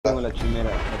la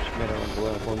chimera no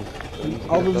puedo con...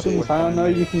 I was going to say, I know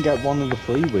you can get one of the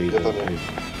freeways.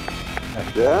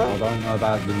 Yeah? I don't know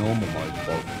about the normal mode,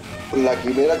 but... La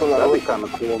quimera con la that'd be kind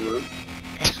of cool, man.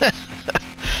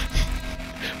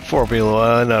 Formula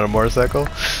 1 on a motorcycle.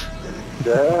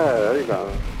 Yeah, there you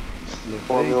go.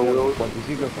 Formula wheels.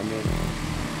 Cuanticiclos también.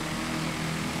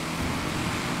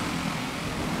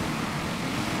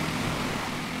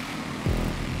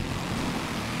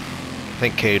 I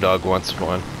think K-Dog wants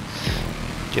one.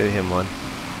 Give him one.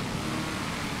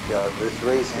 Yeah, this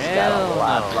race has got a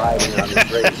lot riding on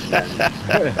this race, man.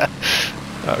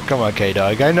 Oh, come on,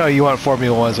 K-Dog. I know you want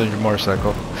Formula 1s on your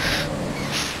motorcycle.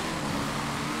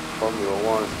 Formula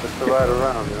 1, just to ride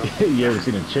around, you know? You ever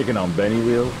seen a chicken on Benny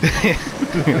wheels? I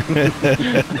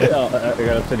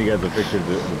gotta send you guys a picture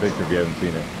if you haven't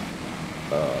seen it.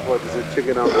 What, is it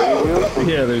chicken on Benny wheels?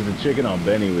 Yeah, there's a chicken on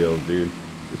Benny wheels, dude.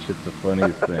 This shit's the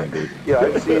funniest thing, dude. Yeah,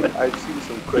 I've seen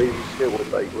some crazy shit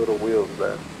with like little wheels,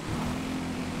 man.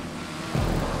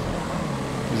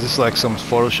 Is this like some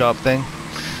Photoshop thing?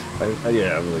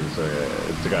 Yeah, I believe so. Yeah,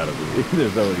 it's gotta be.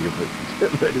 There's no way you can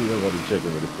put Benny wheels on a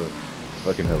chicken, but it's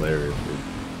fucking hilarious, dude.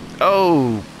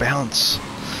 Oh, bounce.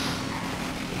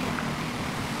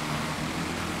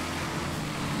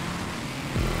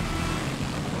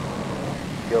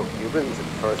 Yo, Cuban's in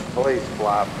first place,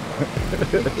 Flop.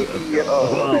 Yo.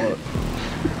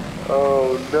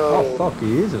 Oh no. Oh fuck,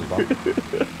 he is as well.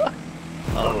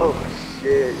 Oh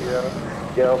shit, yo.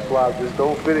 Yo, Flop, just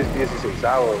don't finish 16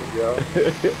 hours, yo.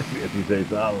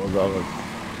 16 hours, almost.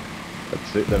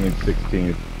 That's it, that means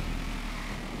 16.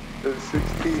 It's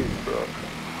 16, bro.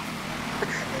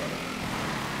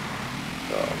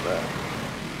 Oh man.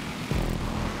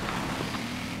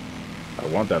 I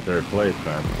want that third place,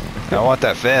 man. I want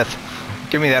that fifth.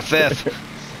 Give me that fifth.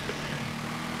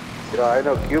 Yeah, I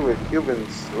know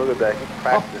Cubans, look at that, he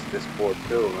practiced this sport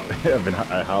too, man.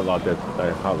 I highlight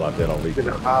that all week. Been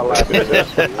highlighting this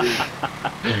for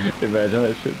weeks. Imagine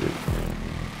that shit, dude.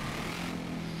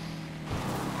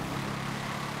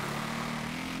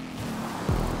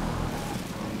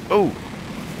 Oh.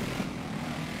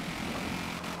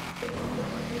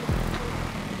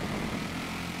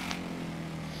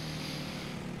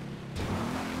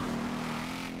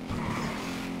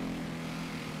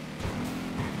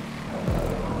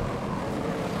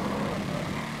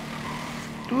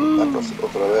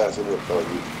 Otra vez haciendo el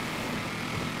caballito.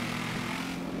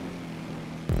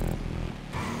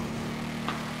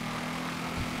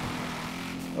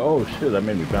 Oh shit, that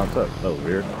made me bounce up. That was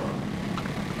weird.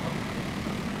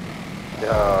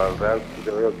 Yeah, that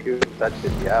the real cute. That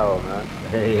shit, yeah, man.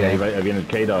 Hey, I've been a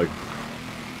K-Dog.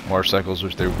 Motorcycles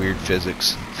with their weird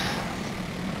physics.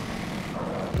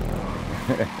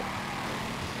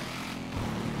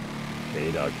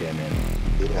 K-Dog came in.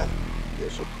 Yeah.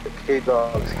 So the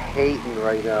K-Dog's hating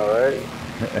right now, right?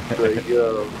 Like,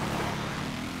 yo,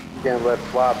 you can't let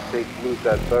Flop lose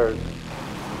that third.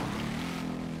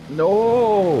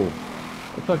 No!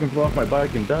 I fucking flew off my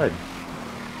bike and died.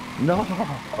 No!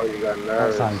 Oh, you got That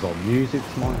nerves. sounds like music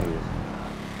to my ears.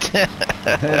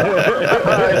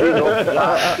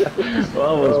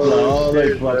 Almost flop. Oh,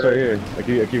 like flops right here. I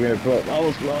keep getting it flop.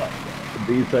 Almost flop.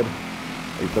 D said,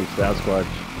 he said Sasquatch.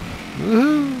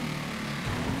 Woohoo!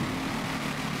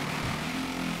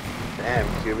 Damn,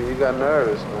 Cuban, you got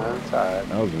nervous, man. It's alright.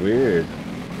 That was weird.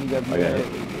 You got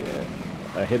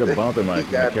I hit a bump in my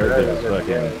character was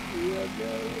fucking...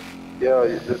 Yo,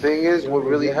 the thing is, what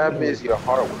really happened is your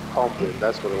heart was pumping.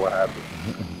 That's what happened.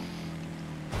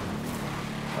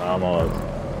 Almost.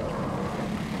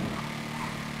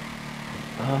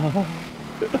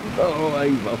 Oh, I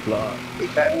eat my flop. He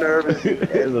got nervous.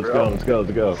 Let's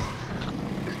go.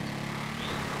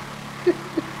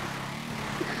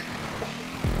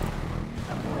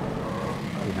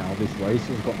 Now this race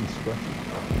has gotten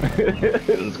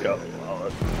sweaty. Let's go.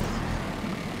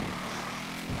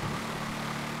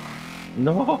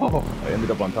 No! I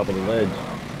ended up on top of the ledge.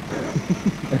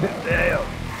 Damn,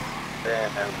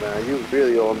 man, you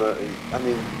really on the. I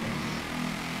mean.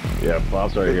 Yeah,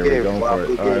 Flop's right here. We're going for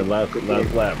it. All right, last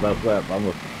lap.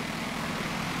 Almost.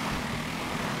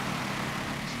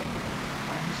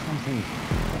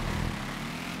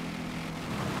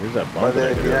 Here's that bump. Va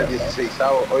a terminar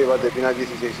 16avo. Oye, va a terminar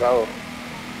 16avo.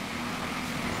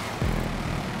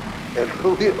 El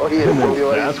rubio, oye, el rubio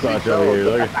va a 16avo. Over here,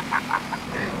 look.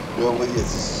 Yo voy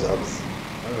 16avo.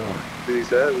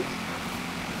 16avo.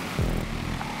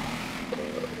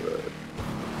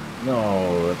 No,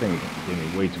 that thing gave me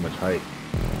way too much height.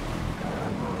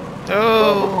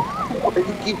 Oh! Why do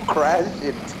you keep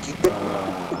crashing?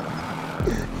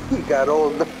 He got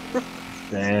all nervous.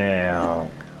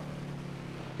 Damn.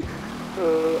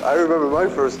 I remember my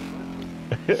first.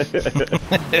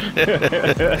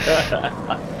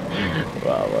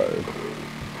 Wow.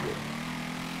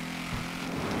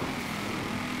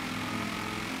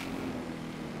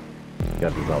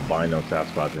 Got these albino tap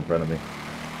spots in front of me.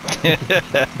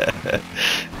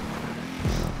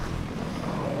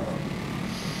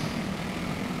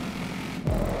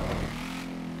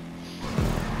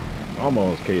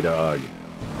 Almost K-Dog.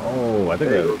 Oh, I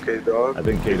think K-Dog. I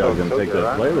think K-Dog's gonna take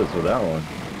that playlist with that one.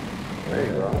 There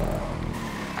you go.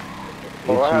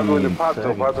 Well, I have with the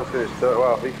Pato. Pato finished third.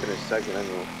 Well, he finished second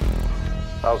anyway.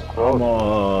 That was close.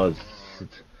 Almost.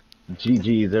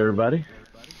 GG's, everybody.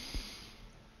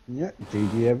 Yeah,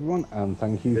 GG everyone, and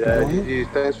thank you for Yeah, joining.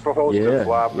 GG. Thanks for hosting,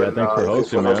 Flop. Yeah, thanks for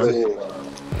hosting, man.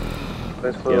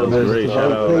 Thanks for Yeah, that's great.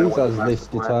 Shout out. Please, as this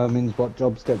determines what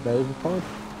jobs get verified.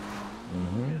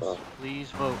 Yes,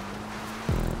 please vote.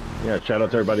 Yeah, shout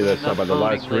out to everybody that stopped by the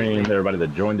live stream, everybody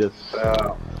that joined us.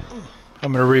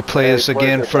 I'm gonna replay this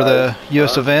again for the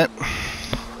US event.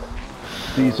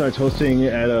 The site's hosting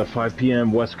at 5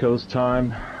 p.m. West Coast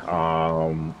time.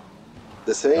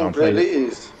 The same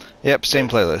playlist. Yep, same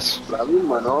playlist. La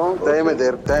misma, ¿no?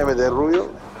 Time de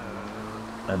Rubio.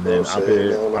 And then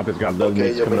Appe's got Love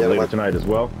Mix coming up later tonight as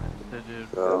well. They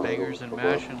did Bangers and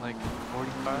Mash in like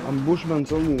 45. And Bushman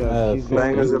told me that he's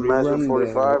Bangers and Mash in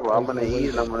 45. Well, I'm gonna eat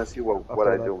and I'm gonna see what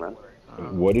I do, man.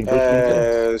 What did Bushman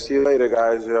say? See you later,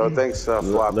 guys. Thanks,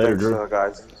 Flop. Later, Thanks, Drew.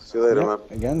 guys. See you later, man.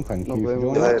 Again, thank you for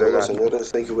joining. Later,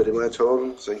 guys. Thank you very much,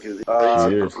 all. Thank you.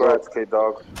 Congrats,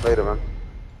 K-Dog. Later, man.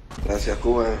 Gracias,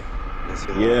 Cuba.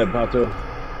 Gracias. Yeah, Pato.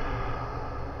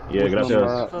 Yeah,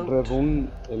 gracias. Rerun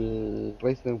el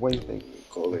Race de Wednesday.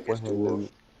 Joder, que estuvo.